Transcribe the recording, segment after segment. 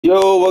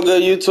Yo, what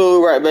good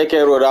YouTube? Right back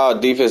at it with our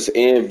defense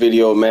end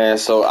video, man.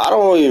 So I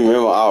don't even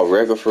remember our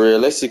record for real.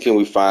 Let's see, can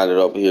we find it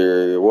up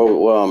here?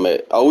 Where I'm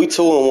at? Oh, we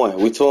 2-1.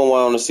 We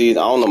 2-1 on the season.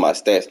 I don't know my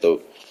stats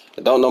though.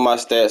 I don't know my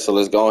stats, so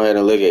let's go ahead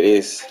and look at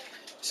this.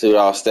 See what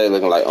our stats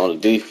looking like on the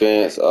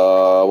defense. Where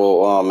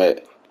I'm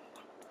at?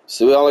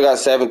 So we only got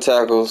 7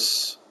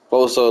 tackles,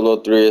 4 solo,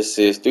 3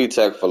 assists, 3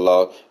 tackles for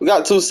loss. We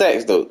got 2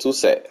 sacks though, 2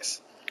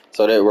 sacks.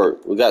 So that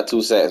worked. We got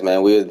 2 sacks,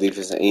 man. We're the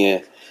defensive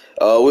end.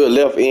 We're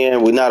left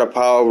end. We're not a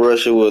power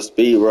rusher. We're a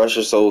speed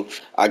rusher. So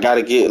I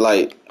gotta get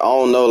like I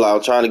don't know. Like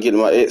I'm trying to get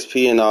my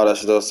XP and all that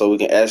stuff so we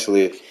can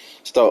actually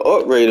start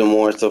upgrading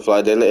more and stuff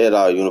like that. Let's add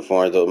our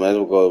uniforms though, man.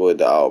 We'll go with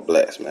the all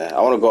blacks, man. I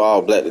want to go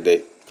all black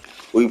today.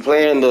 We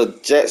playing the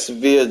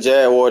Jacksonville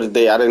Jaguars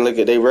today. I didn't look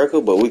at their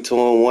record, but we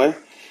 2-1.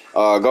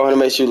 Go ahead and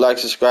make sure you like,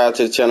 subscribe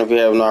to the channel if you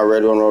haven't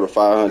already. We're on the road to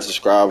 500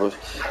 subscribers.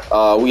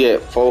 We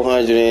at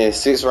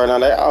 406 right now.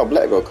 That all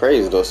black go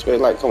crazy though.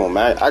 Like, come on,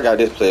 man. I got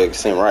this player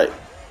sent right.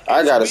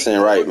 I gotta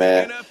send right,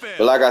 man.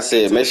 But like I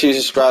said, make sure you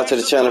subscribe to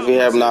the channel if you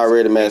haven't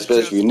already, man.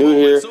 Especially if you're new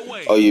here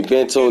or you've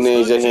been tuned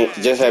in,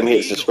 just haven't hit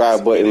the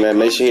subscribe button, man.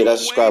 Make sure you hit that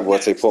subscribe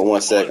button. Take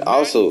 1 second.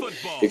 Also,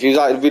 if you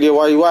like the video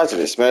while you're watching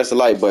it, smash the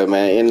like button,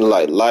 man. And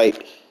like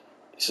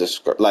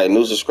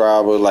new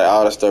subscribers, like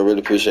all that stuff. Really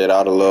appreciate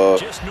all the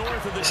love,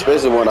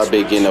 especially when I've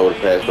been getting over the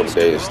past couple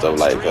days and stuff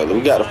like that. We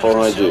got the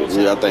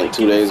 400, I think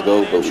 2 days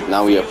ago, but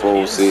now we at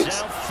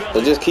 406.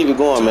 So just keep it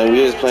going, man.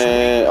 We is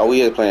playing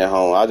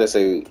home. I just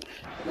say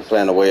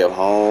playing away at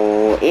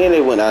home, and they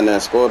went out there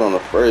and scored on the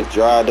first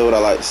drive. That's what I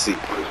like to see.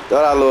 That's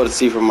what I love to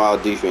see from our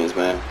defense,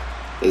 man.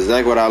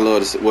 Exactly what I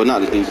love to see. Well,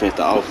 not the defense,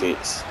 the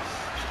offense.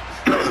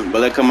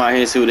 But let's come out here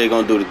and see what they're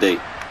gonna do today.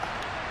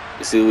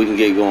 Let's see what we can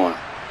get going.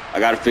 I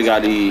gotta figure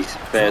out these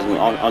fast moves.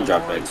 I'll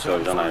drop back, so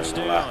I'm not even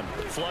gonna lie.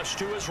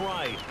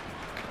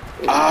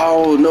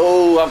 Oh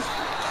no!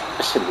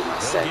 That should have been my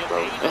sack,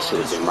 bro. That should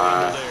have been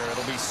mine.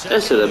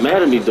 That should have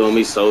Madden me doing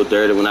me so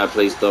dirty when I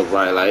play stuff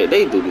right. Like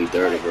they do me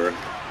dirty, bro.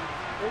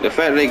 The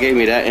fact they gave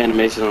me that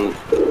animation on,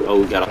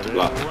 we got off the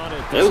block.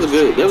 That was a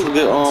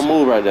good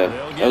move right there.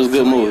 That was a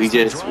good move.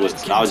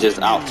 I was just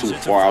out too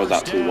far. I was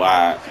out too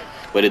wide.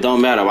 But it don't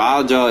matter.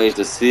 Our job is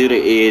to seal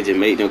the edge and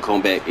make them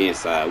come back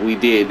inside. We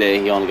did that.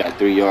 He only got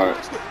 3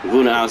 yards. If we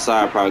went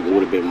outside, probably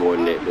would have been more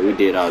than that. But we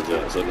did our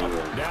job. So don't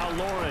worry.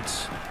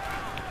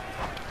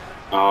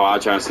 Oh, I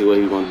was trying to see what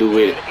he was gonna do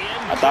with it.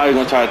 I thought he was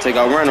gonna try to take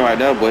our runner right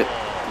there, but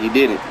he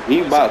didn't. He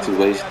was about to,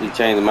 but he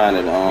changed his mind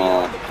at the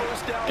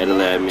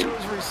last minute.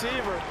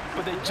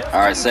 All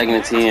right, 2nd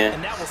and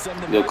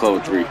 10. Go cover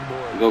 3.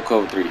 Go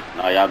cover 3.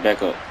 No, y'all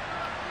back up.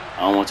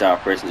 I don't want y'all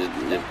pressing. Just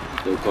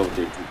go cover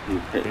 3.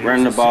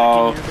 Running the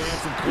ball.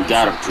 We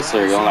got him. Yes,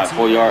 sir. He only got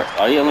 4 yards.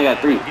 Oh, he only got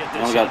 3. He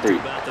only got 3.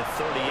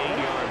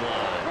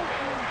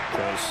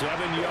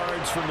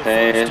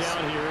 Pass.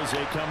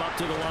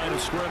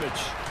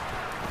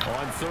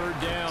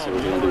 So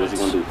what's he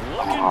gonna do?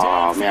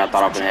 Oh man, I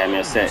thought I was gonna have me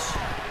a set.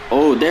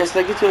 Oh, that's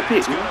like get you a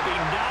pick, man.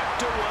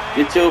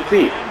 Get your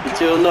pick.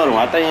 Get you another one.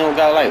 I think he don't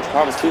got like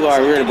probably 2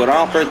 already, but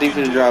our first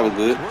defensive drive was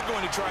good.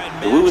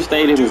 If we would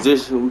stay in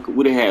position, we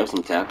would have had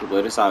some tackle,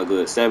 but it's all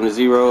good.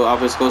 7-0.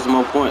 Offense scores some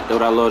more points. That's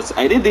what I love to see.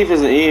 Hey, this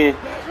defensive end,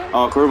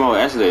 career mode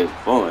actually is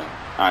fun.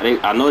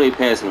 I know they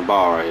passing the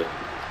ball right here.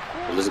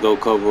 So let's go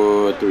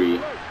cover 3.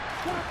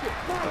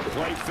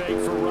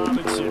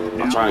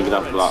 I'm trying to get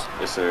off the block.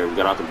 Yes, sir. We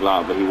got off the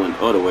block, but he went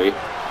the other way.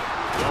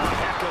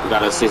 We got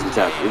to assist the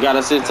tackle. We got to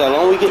assist the tackle. As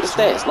long as we get the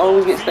stats. As long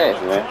as we get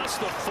stats, man.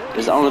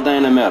 It's the only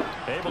thing that matters.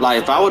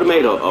 Like, if I would have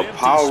made a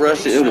power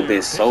rush, it would have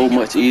been so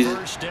much easier.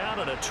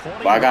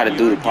 But I got to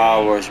do the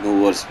power rush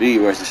move or the speed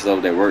rush and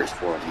stuff that works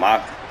for it.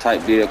 My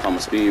type build, I'm a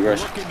speed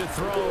rush.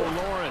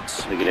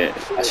 Look at that.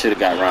 I should have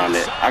got around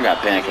that. I got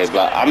pancake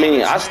block. I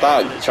mean, I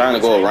started trying to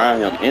go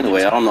around him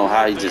anyway. I don't know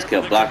how he just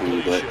kept blocking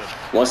me, but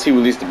once he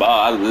released the ball,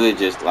 I really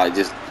just let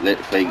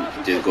the play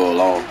just go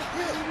along.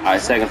 All right,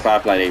 2nd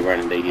 5 play, they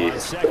running, they get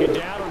it.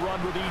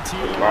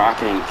 Bro, I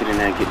can't get in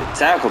there and get the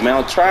tackle, man.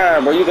 I'm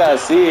trying, bro. You gotta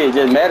see it.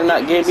 Just Madden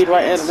not getting me the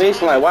right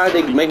animation. Like, why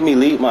they make me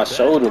lead my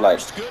shoulder? Like,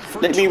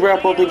 let me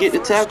wrap up and get the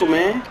tackle,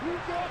 man.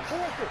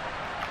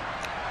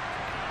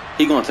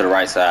 He going to the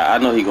right side. I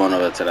know he going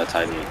over to that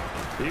tight end.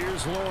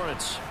 Here's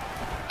Lawrence.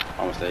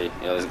 I'm gonna stay.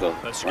 Yeah, let's go.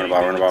 Run the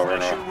ball, run the ball, run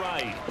the ball.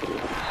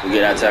 We'll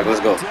get that tackle.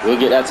 Let's go. We'll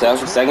get that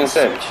tackle. 2nd and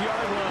 7.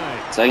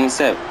 2nd and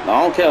 7. I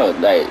don't care.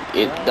 Like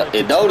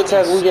it though the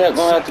tackle we got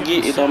gonna have to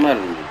get, it don't matter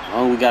to me.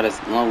 As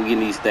long as we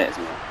getting these stats,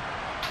 man.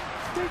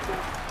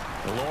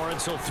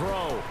 Lawrence will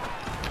throw.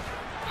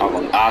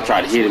 I'll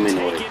try to hit him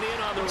anyway.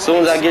 As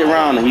soon as I get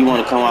around him, he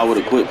want to come out with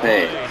a quick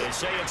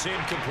pass.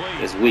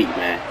 It's weak,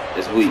 man.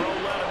 It's weak.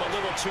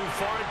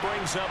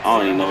 I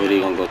don't even know who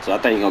they're gonna go to. I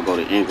think he's gonna go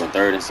to England.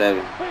 3rd and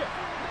 7.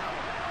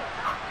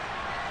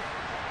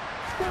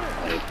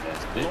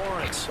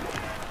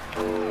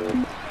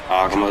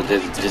 Oh, come on,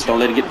 just don't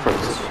let it get the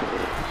first.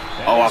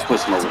 Oh, I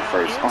pushed him over the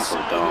first. I'm so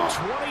dumb.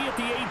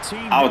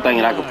 I was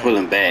thinking I could pull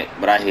him back,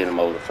 but I hit him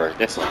over the first.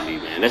 That's on me,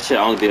 man. That shit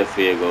only did a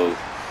field goal.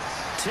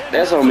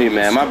 That's on me,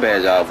 man. My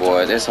bad, y'all,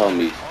 boys. That's on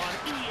me.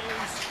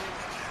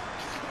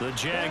 The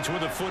Jags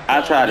with the football.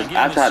 I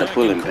tried to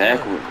pull him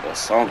backward or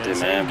something,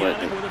 man, but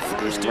it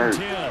didn't work.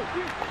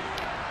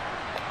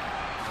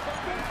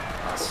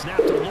 Snap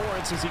to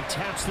Lawrence as he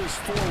taps this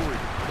forward.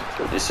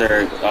 Yes,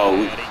 sir.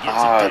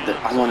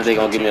 I wonder they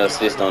gonna give me an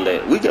assist on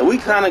that. We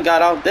kind of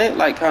got off that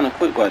like kind of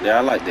quick right there.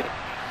 I like that.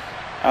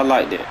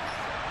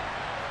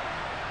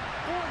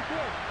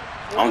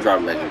 I'm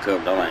dropping back in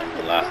cover. I ain't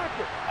gonna lie.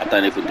 I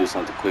thought they could do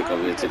something quick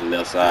over here to the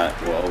left side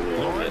or over.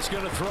 Lawrence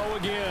gonna throw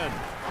again.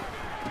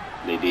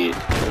 They did.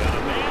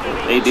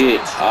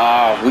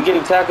 We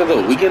getting tackled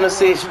though. We getting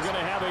assists.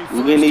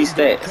 We getting these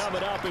stats.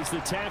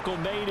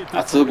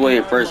 I took away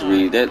the first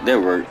read. That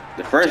worked.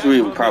 The first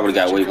read we probably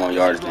got way more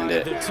yards than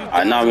that.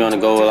 Now we on the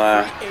goal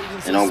line,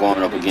 and I'm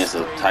going up against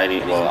a tight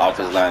end,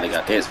 offensive line. They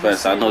got X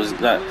fast. I know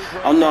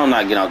I'm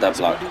not getting out that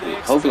block.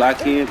 Hopefully I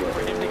can, but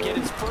I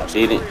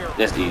didn't.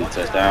 That's the easy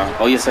touchdown.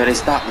 Oh yes, sir. They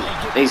stopped me.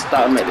 They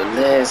stopped me at the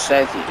last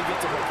second.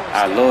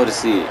 I love to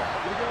see it.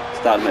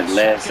 Stopped me at the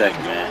last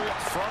second, man.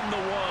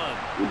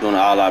 We're doing an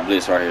all-out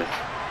blitz right here.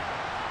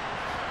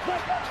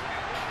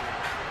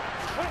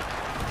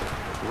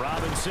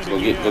 Go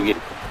get.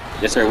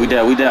 Yes, sir. We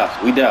down.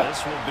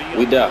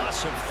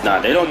 Nah,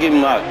 they don't give me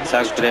my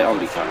tackle for that. I'm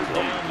be fine.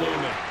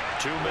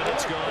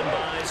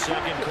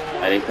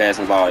 Hey, they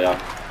passing the ball, y'all. On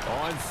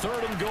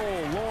 3rd and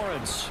goal,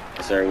 Lawrence.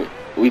 Yes, sir.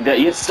 We down.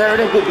 Yes, sir.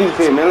 That's good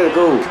defense, man.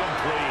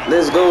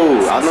 Let's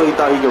go. I know he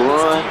thought he could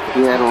run.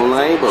 He had on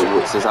lane,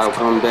 but since I was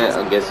coming back,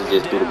 I guess he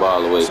just threw the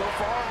ball away.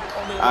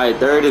 All right,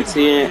 3rd and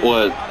 10.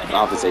 Well,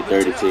 I would say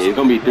 3rd and 10. It's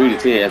gonna be 3 to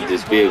 10 after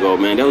this field goal,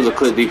 man. That was a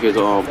good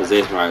defensive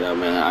possession right there,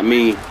 man. I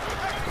mean,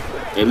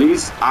 at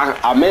least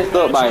I messed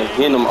up by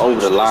hitting them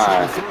over the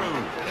line.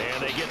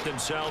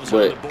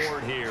 But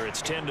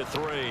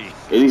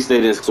at least they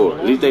didn't score.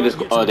 At least they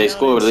scored, but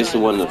at least it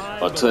wasn't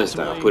a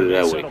touchdown. Put it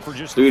that way.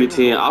 3 to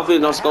 10.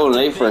 Offense don't score in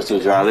their first 2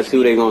 drives. Let's see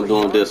what they're gonna do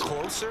on this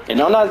one. And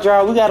on that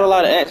drive, we got a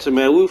lot of action,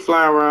 man. We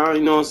flying around.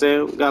 You know what I'm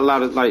saying? We got a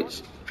lot of like.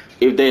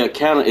 If they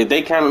counting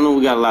them,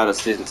 we got a lot of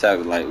assist and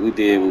tackles. Like we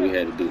did what we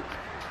had to do.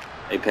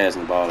 They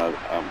passing the ball.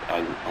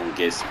 I'm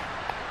guessing.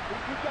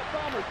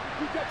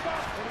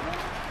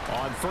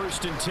 On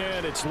 1st and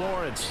 10, it's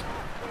Lawrence.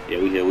 Yeah,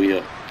 we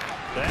here.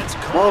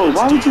 Bro,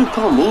 why would you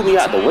come move me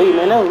out the way,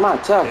 man? That was my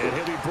tackle.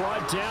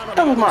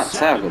 That was my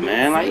tackle,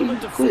 man. Like, you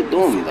quit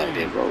doing me like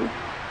that, bro.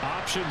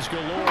 Options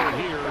galore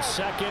here.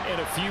 2nd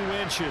and a few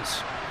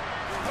inches.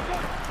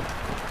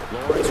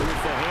 Lawrence with the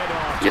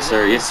handoff. Yes,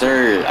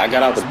 sir. I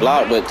got out the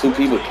block, but 2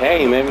 people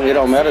came, man. It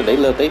don't matter. They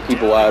left their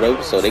people wide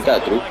open, so they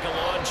got through.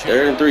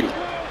 3rd and 3.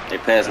 They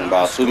passing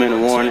about 2-minute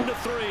warning.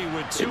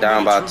 They're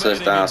down by a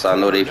touchdown, so I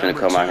know they finna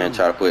come out here and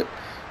try to put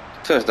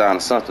touchdown or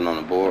something on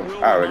the board.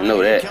 I already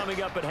know that.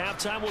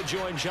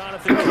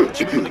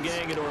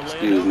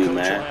 Excuse me,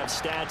 man.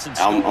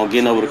 I'm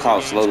getting over the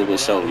call slowly but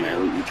surely,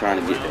 man. We trying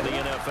to get there.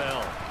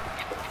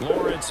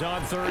 Oh,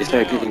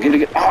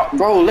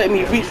 bro, let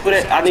me reach for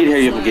that. I need to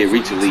hurry up and get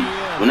reach elite.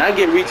 When I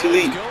get reach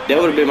elite, that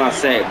would have been my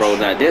sack, bro.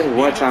 Now, there's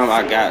one time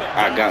I got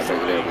right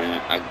there, man.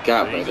 I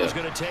got right there.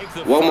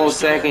 1 more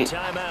second,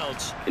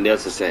 and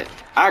that's a sack.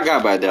 I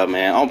got by there,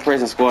 man. I'm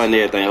pressing score and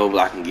everything.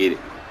 Hopefully I can get it.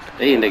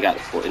 They got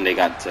the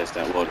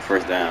touchdown. Well, the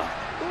first down.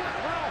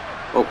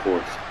 Of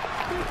course.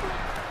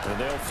 And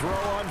they'll throw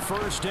on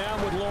 1st down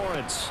with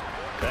Lawrence.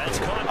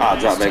 I'll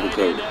drop back in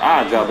coverage.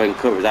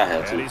 I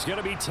have to. And he's going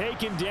to be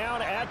taken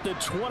down at the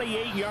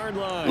 28-yard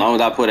line. As long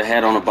as I put a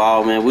hat on the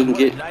ball, man, we can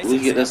get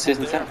the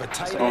assistant tackle.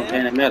 That's the only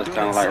thing that matters,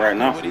 kind of like right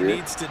now for you.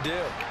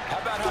 How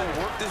about how he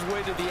worked his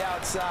way to the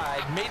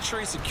outside, made sure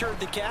he secured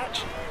the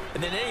catch,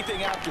 and then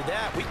anything after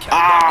that, we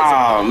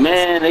count.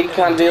 Man, they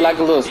kind of did like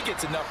a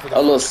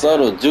little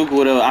subtle juke or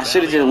whatever. I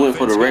should have just went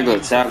for the regular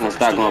tackle and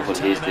stopped going for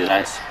the hit stick.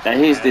 That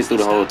hit stick through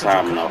the whole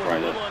time and off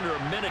right there. Under a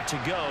minute to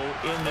go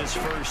in this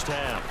first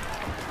half.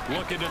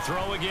 Looking to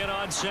throw again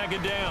on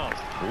 2nd down.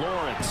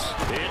 Lawrence.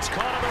 It's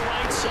caught on the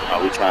right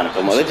side. We trying to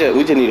come on. We just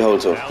need to hold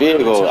it to a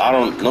field goal.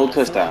 No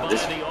touchdown.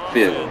 Just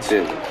field goal.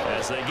 That's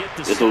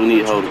what we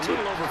need to hold it to.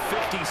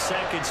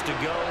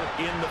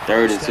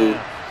 3rd and 2.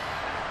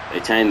 They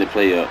changed the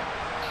play up.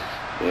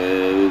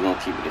 We're going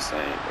to keep it the same.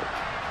 Bro.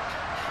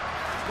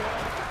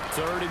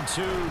 3rd and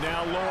 2.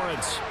 Now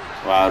Lawrence.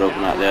 Wide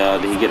open out there.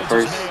 Did he get it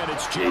first?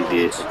 Yeah, he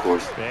did, of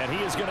course.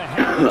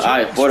 All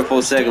right,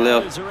 44 seconds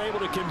left.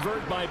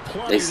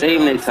 They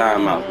saving their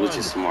timeout, which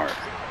is smart.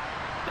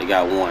 They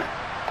got 1.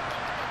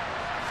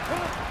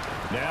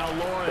 Now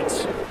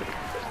Lawrence.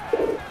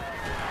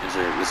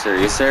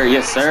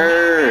 Yes,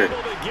 sir.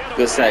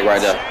 Good sack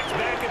right there.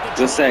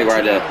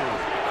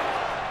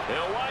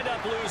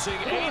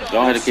 Go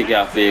ahead and kick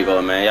out field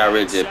goal, man. Y'all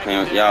really just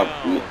playing. Y'all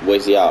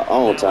wasting y'all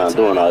own time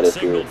doing all this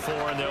here.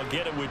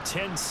 Get it with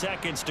 10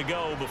 seconds to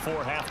go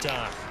before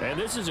halftime. And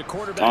this is a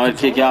quarterback. Go ahead and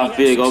kick out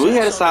field goal. We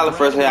had a solid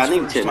first half. I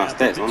need to check my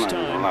stats. I'm not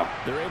even gonna lie.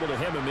 They're able to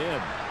hem him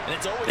in.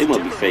 They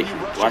must be faking.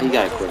 Why he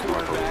got a question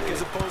mark over there?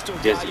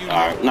 Just,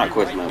 not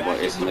question mark, but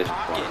exclamation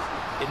point.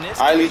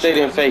 At least they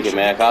didn't fake it,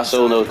 man. Cause I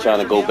sure know trying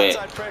to go back.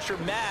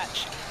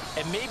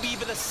 and maybe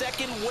even a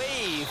second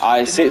wave. All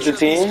right,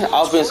 6-10.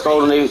 Offense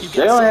scored on they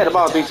only had the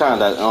ball 3 times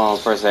that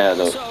first half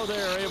though.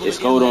 They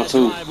scored on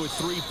 2.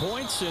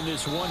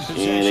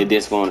 And they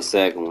did score on the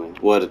second one.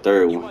 Well, the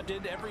third one.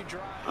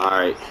 All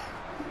right.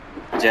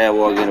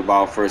 Jaguar getting the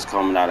ball first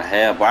coming out of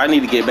half. But I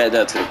need to get back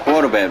there to the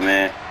quarterback,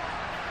 man.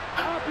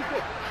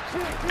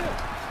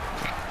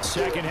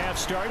 Second half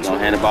starts. Don't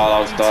hand the ball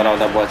off. Start off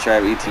that boy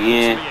Travis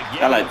Etienne.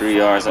 Got like 3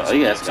 yards. Oh,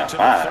 he actually got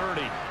 5.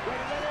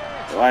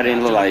 Why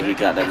didn't look like he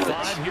got that much?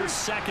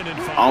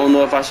 I don't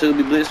know if I should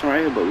be blitzing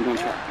right here, but we're gonna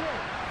try.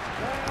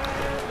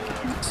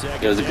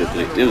 It was a good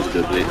blitz. It was a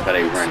good blitz, but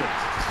they running.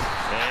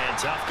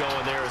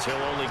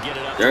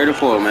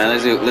 34, man.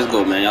 Let's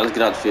go, man. Y'all let's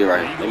get out the field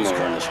right here. They gonna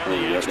run the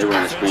screen. They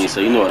run the screen,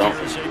 so you know what I'm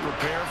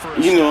finna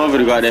do. You know I'm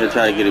gonna go out there and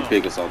try to get a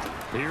pick or something.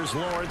 Here's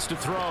Lawrence to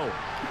throw.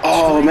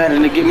 Oh man,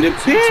 and they give me the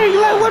pick.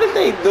 Like, what are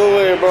they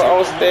doing, bro? I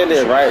was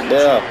standing right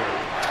there.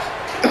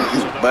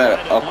 But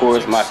of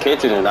course, my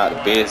catching is not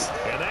the best.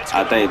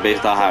 I think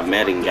based on how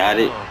Madden got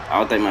it, I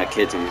don't think my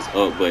catching is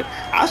up. But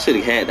I should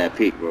have had that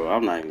pick, bro.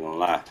 I'm not even gonna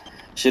lie.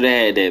 Should have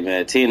had that,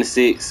 man.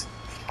 10-6.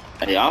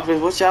 Hey,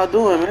 offense, what y'all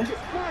doing, man?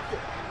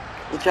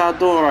 What y'all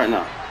doing right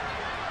now?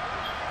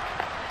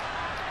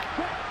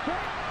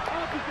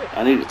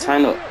 I need to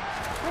tighten up.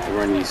 They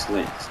run these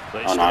slants.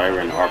 Oh no, they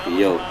run the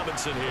RPO.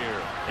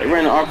 They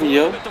ran the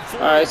RPO. All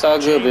right, it's all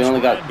good, but they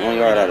only got 1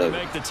 yard out of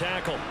it.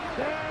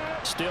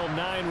 Still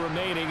 9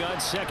 remaining on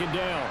second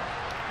down.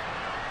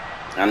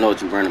 I know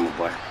what you're running, my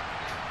boy.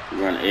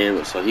 You run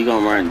Edwards, so he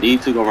gonna run.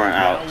 These two gonna run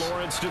out.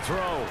 Lawrence to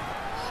throw.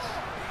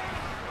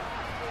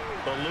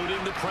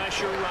 Eluding the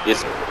pressure.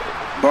 Yes,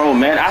 bro,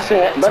 man. I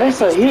said, but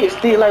it's a hit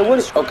still. Like, what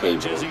is okay,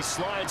 bro?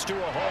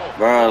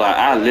 Bro, like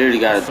I literally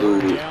gotta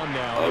do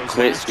a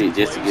quick speed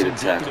just to get a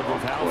tackle on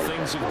the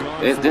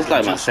quarterback. This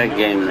like my second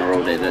game in a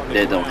row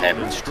that don't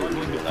happen to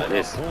me. Like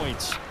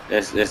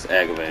that's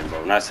aggravating,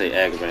 bro. When I say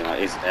aggravating,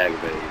 like it's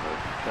aggravating,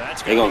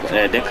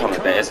 bro. They're coming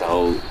back. It's a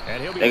hold.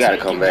 They gotta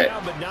come back.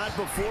 But not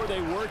before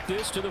they work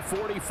this to the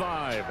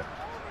 45.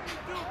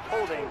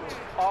 Holding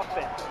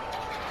offense.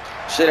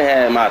 Should have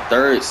had my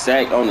 3rd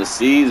sack on the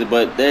season,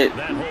 but that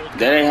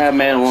ain't how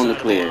man on the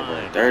clear,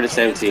 bro.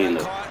 30-17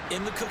 though.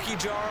 In the cookie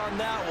jar on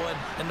that one,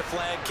 and the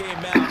flag came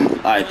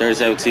out. All right,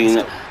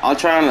 30-17. I'm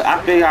trying to.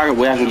 I figure out a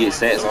way I can get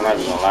sacks. I'm not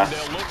even gonna lie.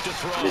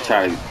 Just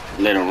try to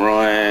let them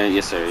run.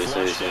 Yes sir. Yes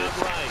sir. Yes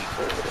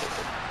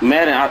sir.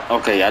 Madden,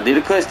 okay, I did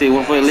a cut stick,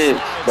 went for a lip,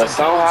 but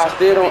somehow I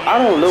still don't. I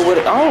don't know what.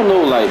 I don't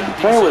know. Like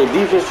playing with a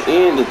defense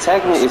end, the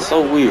tackling is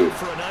so weird.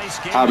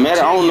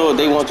 Madden, I don't know if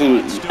they want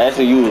you to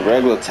actually use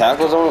regular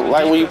tackles on,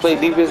 like when you play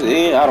defense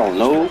end. I don't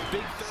know,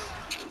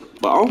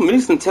 but I'm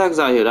missing tackles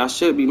out here that I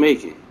should be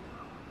making.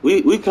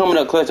 We coming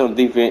up clutch on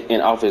defense,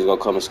 and offense gonna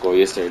come and score.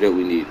 Yes sir, that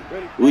we needed.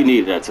 We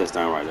needed that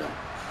touchdown right there.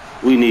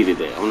 We needed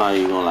that. I'm not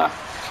even gonna lie.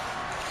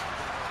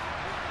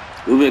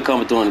 We've been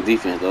coming through on the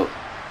defense though.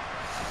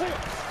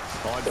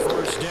 On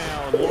first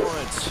down,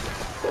 Lawrence.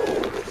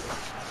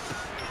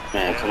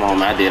 Man, come on,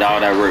 man. I did all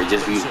that work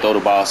just for you to throw the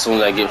ball as soon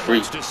as I get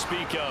free.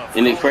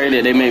 And it's crazy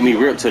that they made me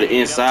rip to the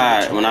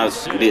inside when I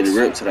did the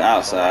rip to the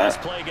outside.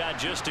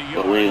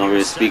 But we ain't going to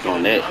really speak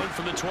on that.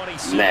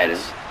 Madden.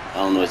 I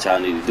don't know what y'all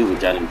need to do,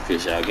 but y'all need to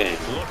finish our game.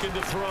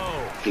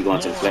 He going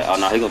to the flat. Oh,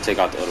 no, he going to take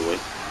out the other way.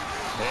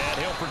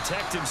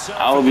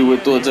 I would be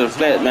with throw it to the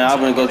flat, man. I'm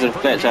going to go to the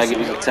flat, try to get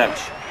me some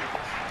tackles.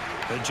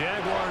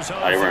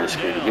 Oh, they run the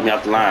screen. Get me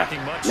off the line.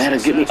 Madden,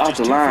 get me off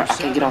the line. I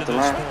can't get off the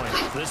line.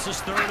 This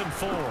is 3rd and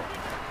 4.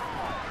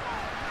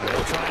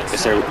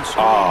 Yes, sir.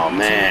 Oh,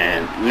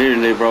 man.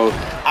 Literally, bro.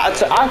 I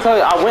tell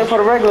you, I went for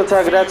the regular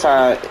tackle that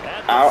time.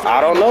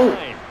 I don't know.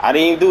 I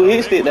didn't even do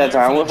his stick that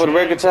time. I went for the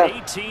regular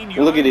tackle.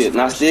 And look at it.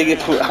 And I still get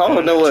put. I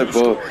don't know what,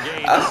 bro.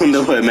 I don't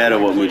know what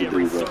Madden want me to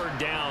do, bro.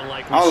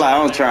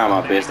 I'm trying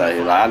my best out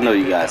here. Like, I know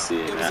you guys see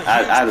it, man.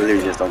 I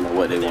literally just don't know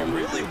what they want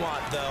me to do.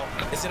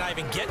 Is not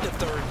even getting to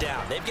 3rd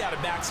down. They've got to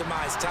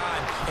maximize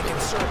time and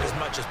conserve as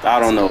much as possible. I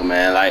don't know,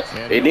 man. Like,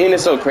 and then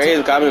it's so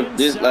crazy. I've been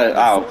this like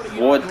our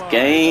 4th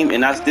game,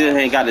 and I still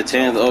ain't got the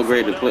chance to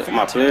upgrade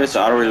my players,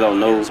 so I really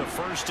don't know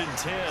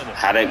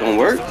how that gonna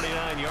work.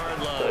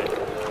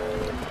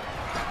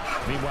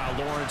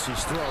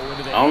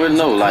 I don't really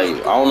know. Like,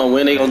 I don't know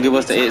when they gonna give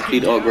us the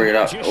XP to upgrade.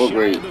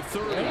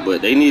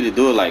 But they need to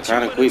do it like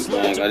kind of quick,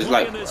 man. It's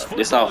like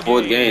this our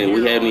 4th game.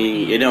 We haven't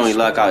even, it don't even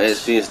like our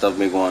XP and stuff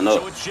been going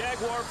up.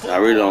 I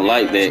really don't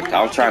like that.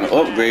 I'm trying to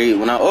upgrade.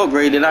 When I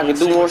upgrade, then I can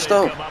do more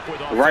stuff.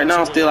 But right now,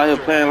 I'm still out here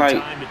playing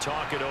like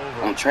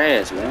I'm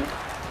trash, man.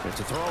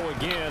 To throw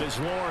again is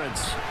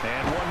Lawrence.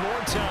 And one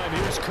more time,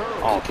 here's Curl.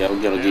 I don't care.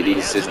 We're gonna get these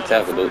assistant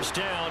tackle though.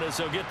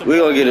 We're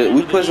gonna get it.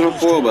 We pushing them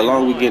forward, but as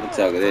long as we get the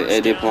tackle,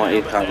 at that point,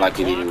 it's kind of like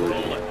it is.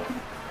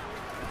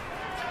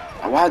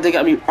 Why they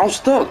got me? I'm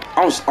stuck.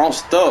 I'm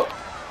stuck.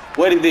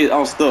 What it is?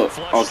 I'm stuck.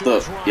 I'm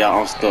stuck. Yeah,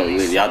 I'm stuck.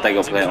 Y'all think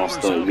I'm playing? I'm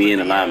stuck. Me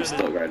and the line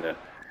stuck right now.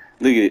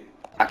 Look at it.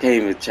 I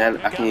can't even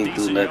challenge. I can't even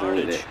do nothing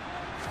with that.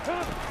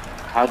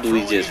 How do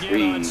we just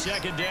freeze?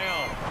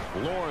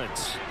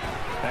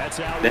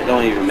 That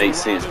don't even make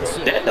sense, bro.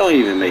 That don't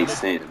even make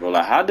sense, bro.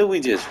 Like, how do we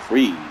just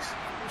freeze?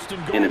 first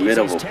and goal. in the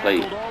middle of a play.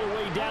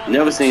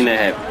 Never seen that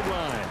happen.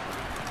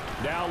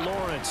 Now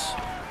Lawrence.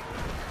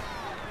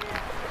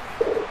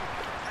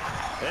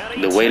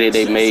 The way that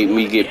they made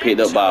me get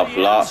picked up by a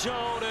block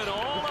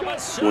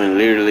when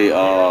literally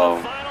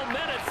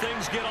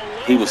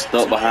he was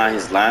stuck behind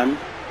his lineman,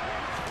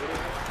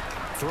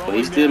 but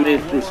he still made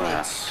it through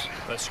somehow.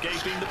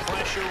 Escaping the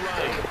pressure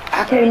right.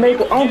 I can't make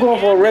it. I'm going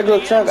for a regular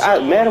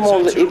tackle. Madden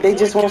if they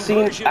just won't see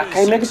me, I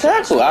can't make a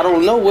tackle. I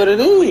don't know what it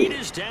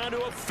is.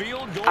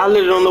 I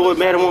literally don't know what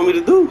Madden want me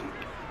to do.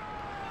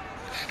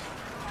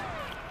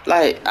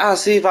 Like, I'll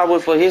see if I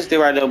went for history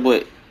right there,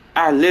 but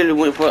I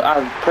literally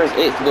I pressed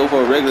X to go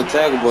for a regular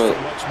tackle, but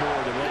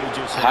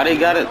how they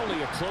got it?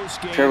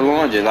 Trevor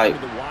Lawrence just like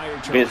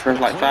bench press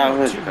like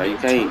 500. You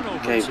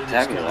can't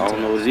tackle it. I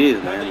don't know what it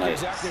is, man.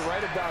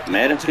 Like,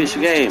 Madden fish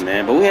game,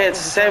 man. But we had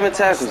 7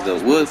 tackles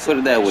though. We'll put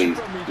it that way.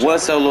 One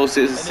solo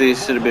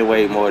 6-6 should have been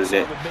way more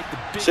than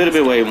that. Should have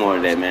been way more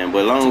than that, man.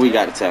 But long as we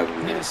got the tackle,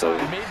 man. So,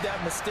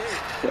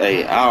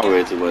 hey, I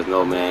already too much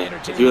know, man.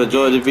 If you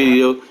enjoyed the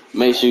video,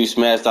 make sure you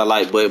smash that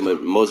like button. But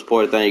the most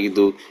important thing you can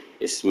do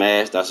is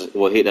hit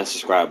that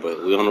subscribe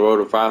button. We're on the road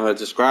to 500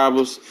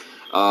 subscribers.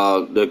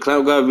 The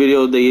Clamp Guard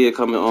video they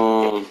coming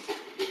on.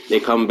 They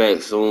come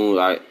back soon.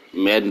 Like,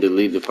 Madden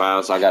deleted the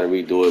file, so I gotta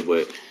redo it.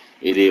 But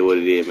it is what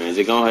it is, man.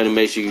 Just go ahead and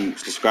make sure you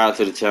subscribe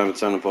to the channel,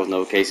 turn on post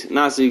notifications.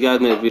 Now, see you guys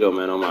in the next video,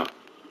 man. I'm out.